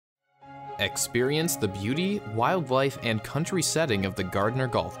Experience the beauty, wildlife, and country setting of the Gardner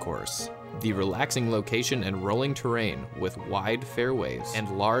Golf Course. The relaxing location and rolling terrain with wide fairways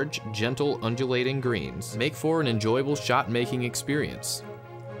and large, gentle, undulating greens make for an enjoyable shot-making experience.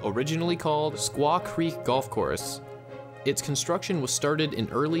 Originally called Squaw Creek Golf Course, its construction was started in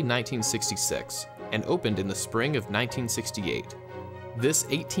early 1966 and opened in the spring of 1968. This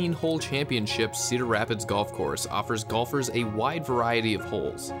 18-hole championship Cedar Rapids Golf Course offers golfers a wide variety of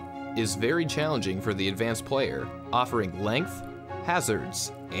holes, is very challenging for the advanced player, offering length,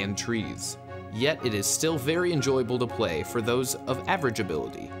 hazards, and trees. Yet it is still very enjoyable to play for those of average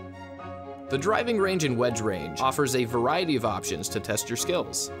ability. The driving range and wedge range offers a variety of options to test your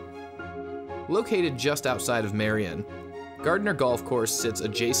skills. Located just outside of Marion, Gardner Golf Course sits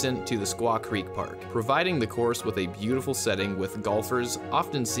adjacent to the Squaw Creek Park, providing the course with a beautiful setting with golfers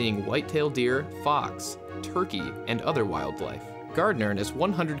often seeing white-tailed deer, fox, turkey, and other wildlife. Gardner and its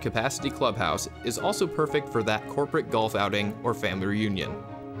 100-capacity clubhouse is also perfect for that corporate golf outing or family reunion.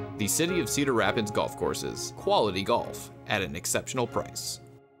 The City of Cedar Rapids Golf Courses, quality golf at an exceptional price.